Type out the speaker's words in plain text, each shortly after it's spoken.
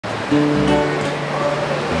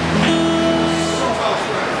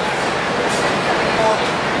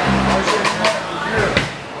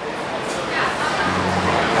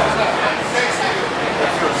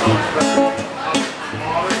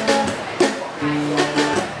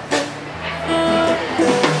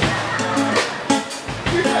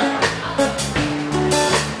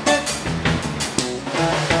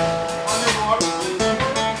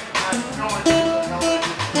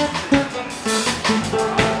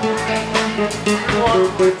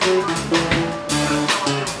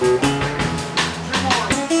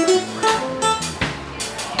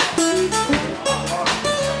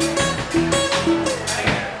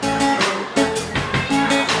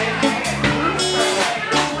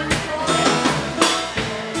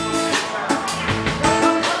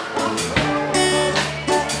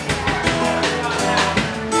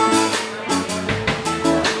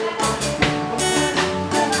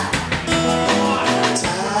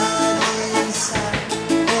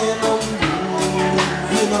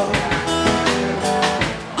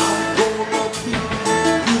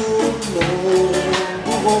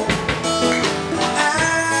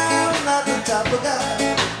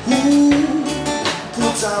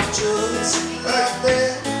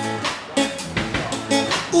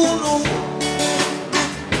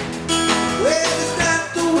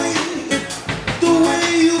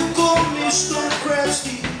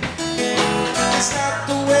Crab.Steve. It's not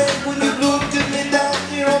the way when you looked at me down,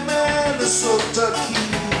 you're a man that's so tucky.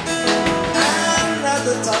 I'm not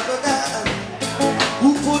the type of guy who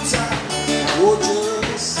puts out or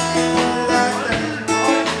just like that.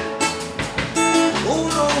 Oh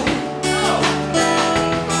no.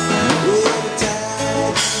 Well, the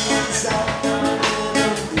time is out and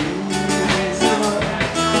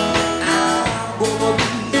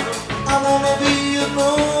I wanna be a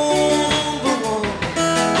number one.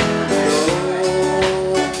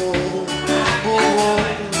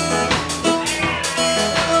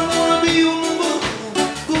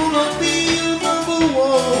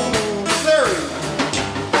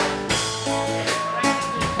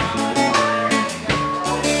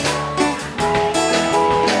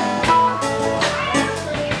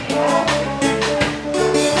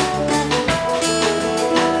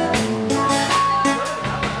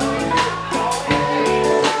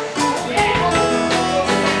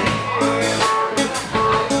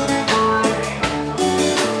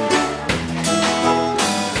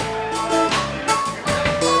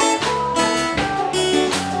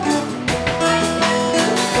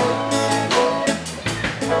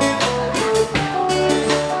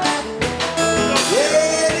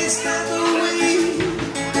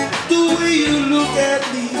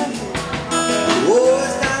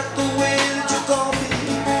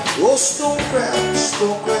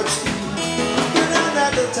 Crab.Steve. But I'm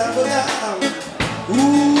not the type of guy who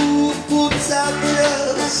puts out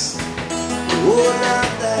just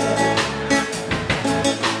like that.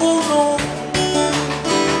 Oh no.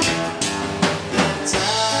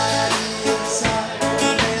 Time inside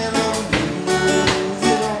and I'm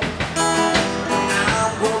moving on.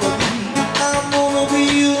 I'm gonna be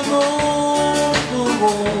your number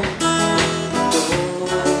one.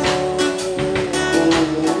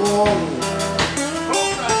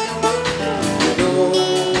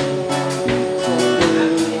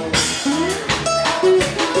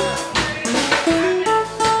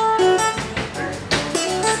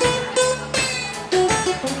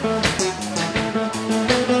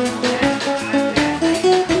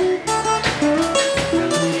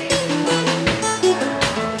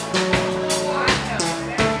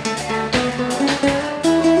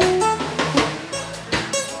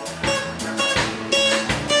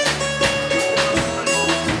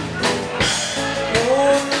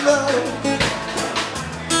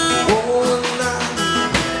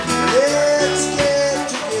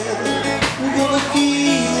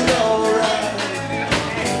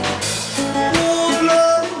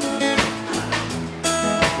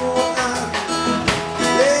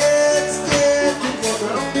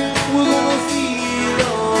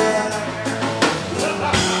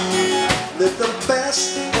 Let the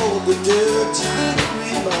best of the dirty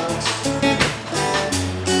remarks.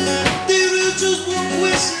 There is just one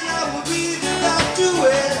question I would be about to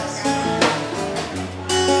ask.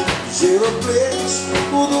 Is there a place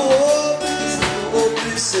for the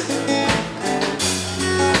hopeless sinner?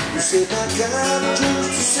 You said I got just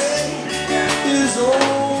to say is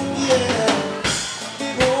oh yeah,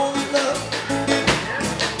 oh love,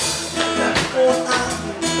 oh I.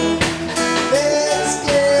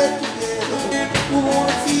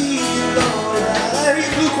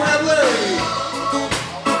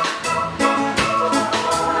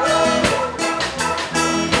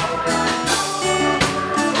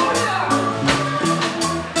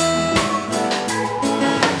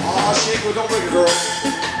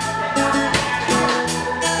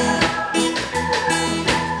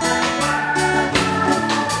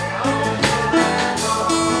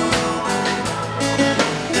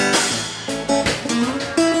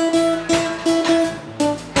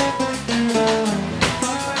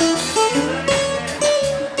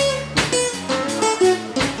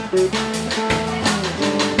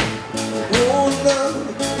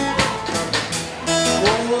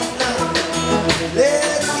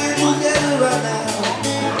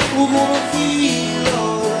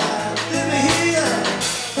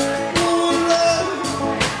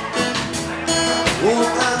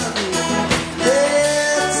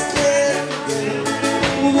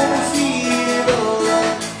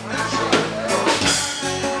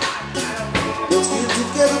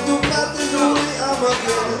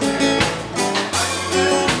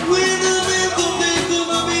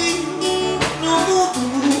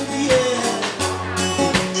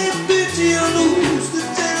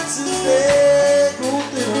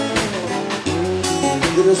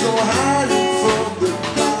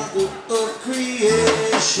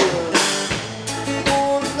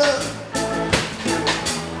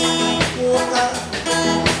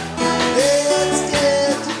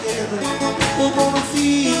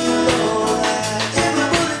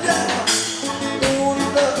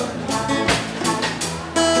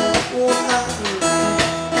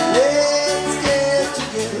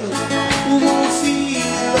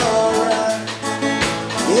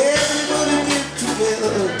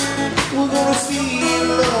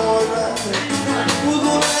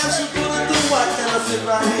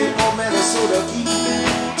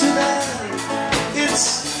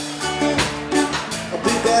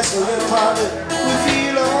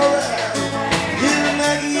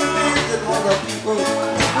 but we're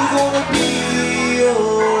gonna be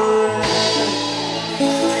alright.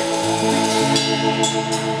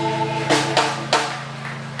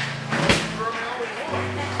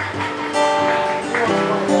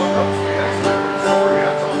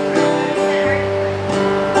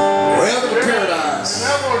 Welcome to paradise.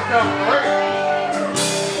 That one comes great.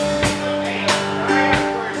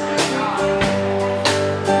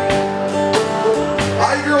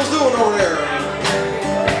 How you girls doing over there?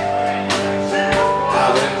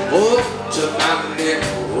 I've been booked to my neck,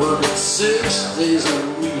 working 6 days a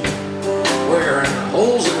week, wearing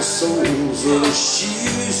holes in the soles of the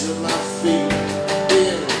shoes of my feet.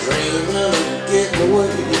 Been dreaming of getting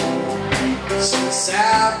away since I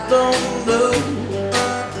don't know.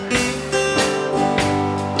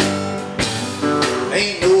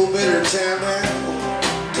 Ain't no better time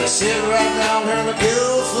now to sit right down here in the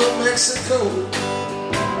Gulf of Mexico.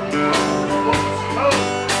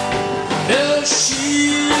 No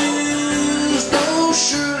shoes, no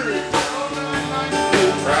shirt, no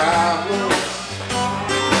problems.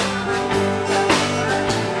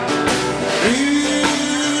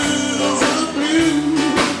 Blues are the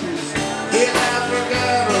blues, and I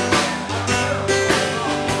forgot them.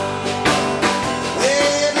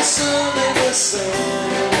 When the sun and the sun,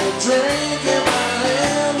 and a drink in my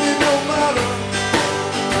hand with no bottom.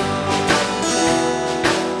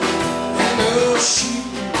 And no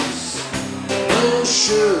shoes, no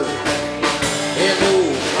shirt, and no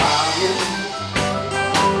problem.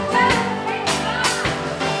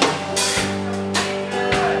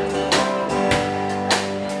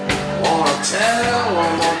 Wanna tell,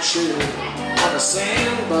 wanna chill on the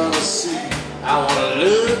sand by the sea. I wanna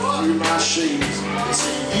look through my shades and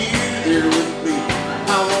see you there with me.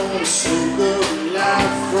 I wanna soak up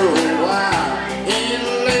life for a while in a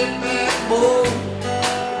laid back bowl.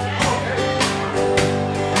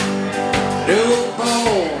 No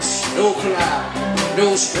boss, no clout, no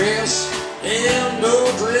stress, and no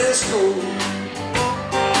dress code.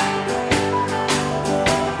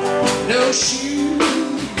 No shoes,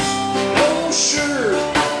 no shirt,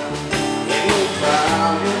 and no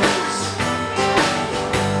problems.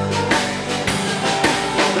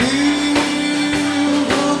 Blue,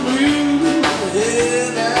 blue,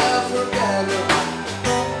 and I forgot it.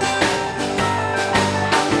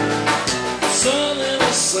 Sun in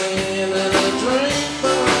the sand and a drink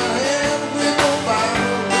by my hand with no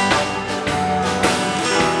bottle.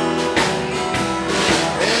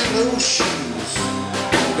 And no shoes,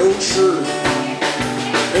 no shirt,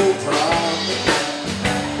 no problem.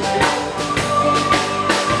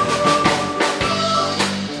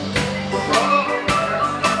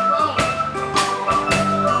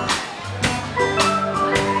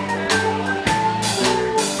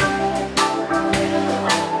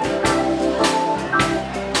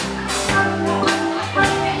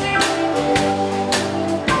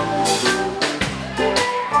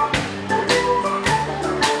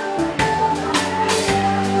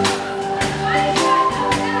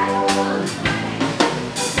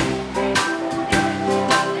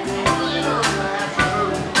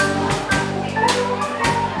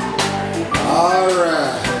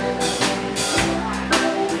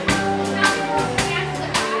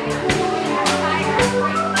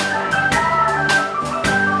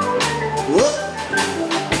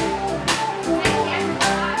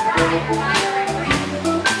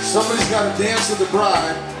 Somebody's got to dance with the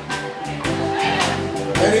bride.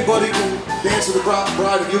 Anybody can dance with the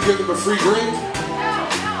bride and you give them a free drink.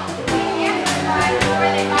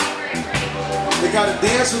 They got to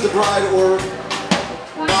dance with the bride or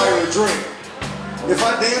buy her a drink. If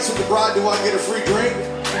I dance with the bride, do I get a free drink?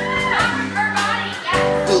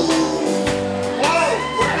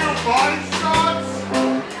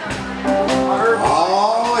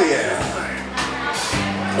 Oh yeah.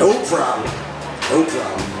 No problem. No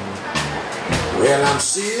problem. Well, I'm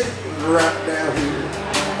sitting right down here.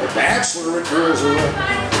 The bachelor and girls are up.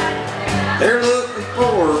 They're looking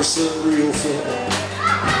for some real fun.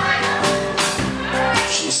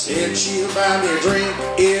 She said she'll buy me a drink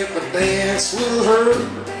if I dance with her.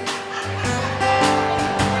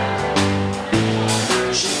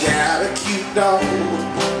 She got a cute dog,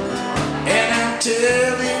 and I'm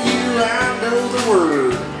telling you, I know the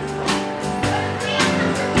word.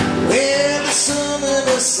 Well, the sun and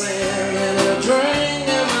the sand and a drink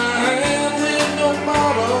in my hand with no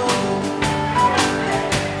bottle.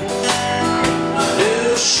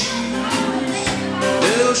 No shoes,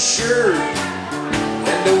 no shirt,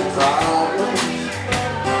 and no problem.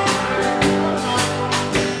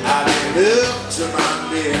 I've been up to my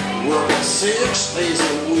neck, working 6 days a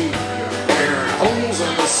week, wearing holes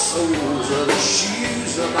in the soles of the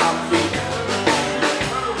shoes of my feet.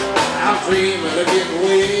 dreaming of getting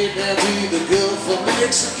way down to the Gulf of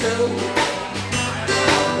Mexico.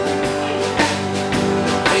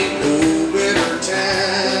 Ain't no better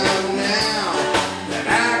time now than I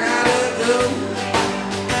gotta go.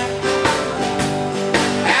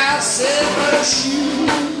 I said no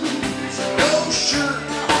shoes, no shirt,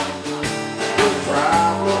 no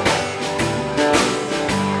problem.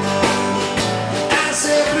 I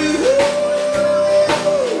said blues,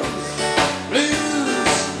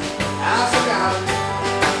 I forgot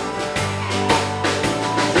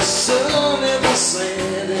the sun and the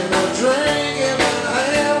sand and a drink and a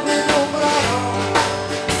hand with no bottle.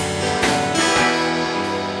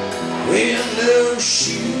 With no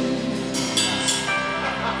shoes,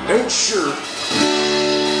 no shirt,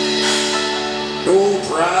 no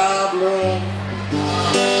problem.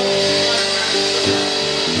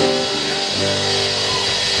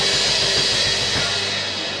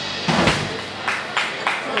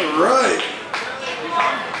 All right.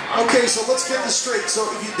 Okay, so let's get this straight. So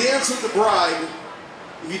if you dance with the bride,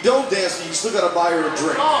 if you don't dance, you still got to buy her a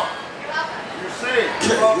drink.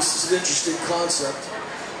 Okay, this is an interesting concept.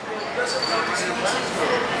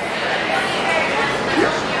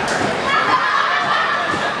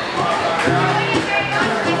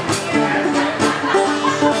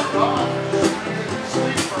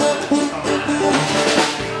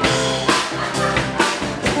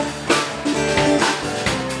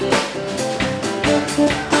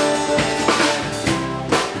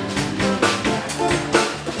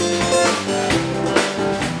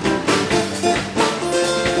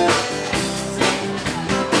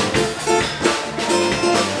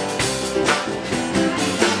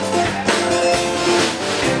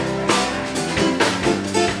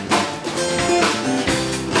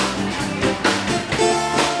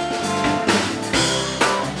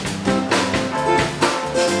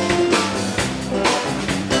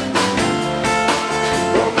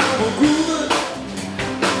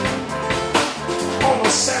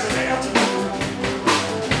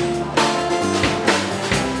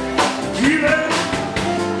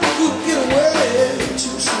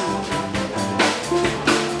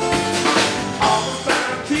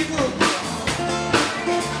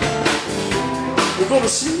 Gonna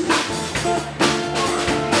see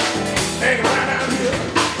hanging right out here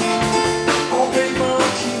on Big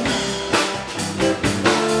Monkey.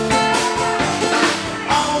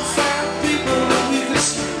 All fine people that we can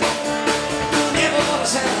see.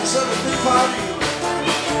 Everybody's having such a big party.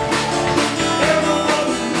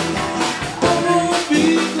 Everybody on the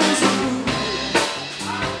Beatles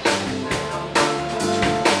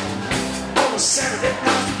on a Saturday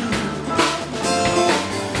afternoon.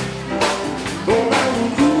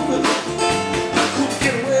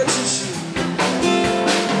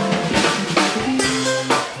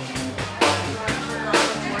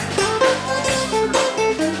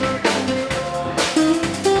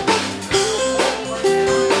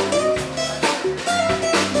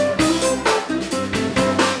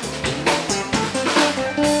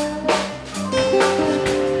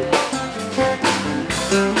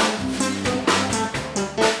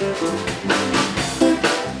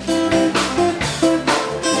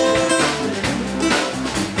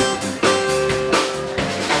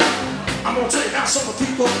 Some of the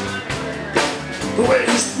people, the way it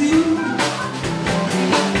used to be.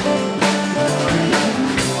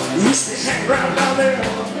 We used to hang around down there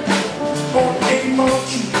on a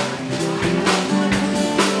monkey.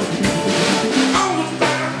 All the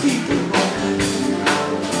fine people,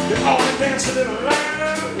 they're all dancing in a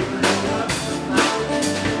line.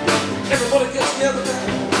 Everybody gets together now,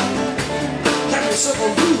 having yourself a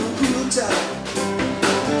real good time.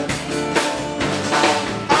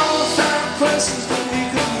 Places that we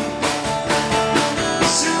could be.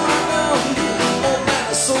 Sit right down here on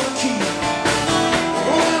Minnesota Key.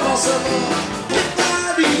 Rolling ourselves up, get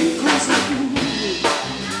by the cruising.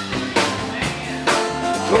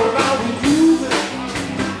 Go around and grooving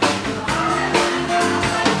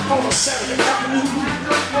on a Saturday afternoon.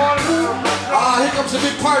 Ah, here comes the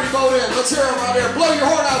big party boat in. Let's hear them out there. Blow your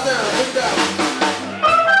horn out there. Look down.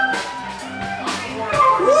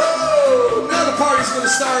 Woo! Now the party's gonna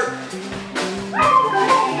start.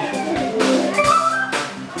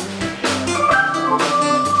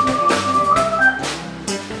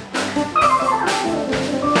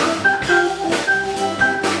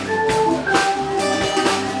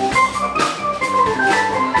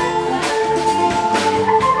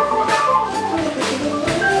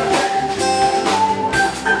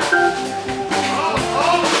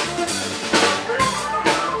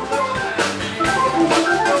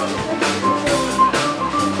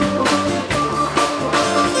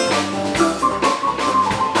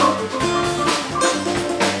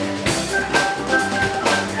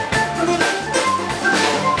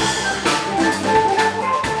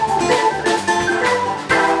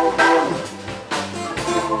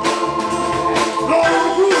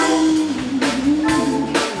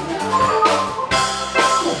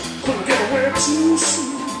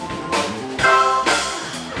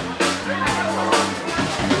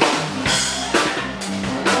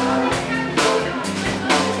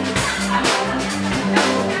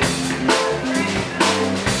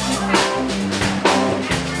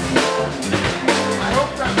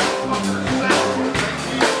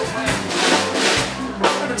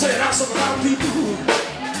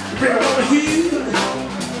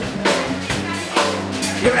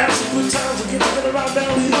 Gonna have some good times, we'll get together right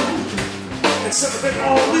down here and celebrate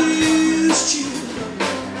all these cheers.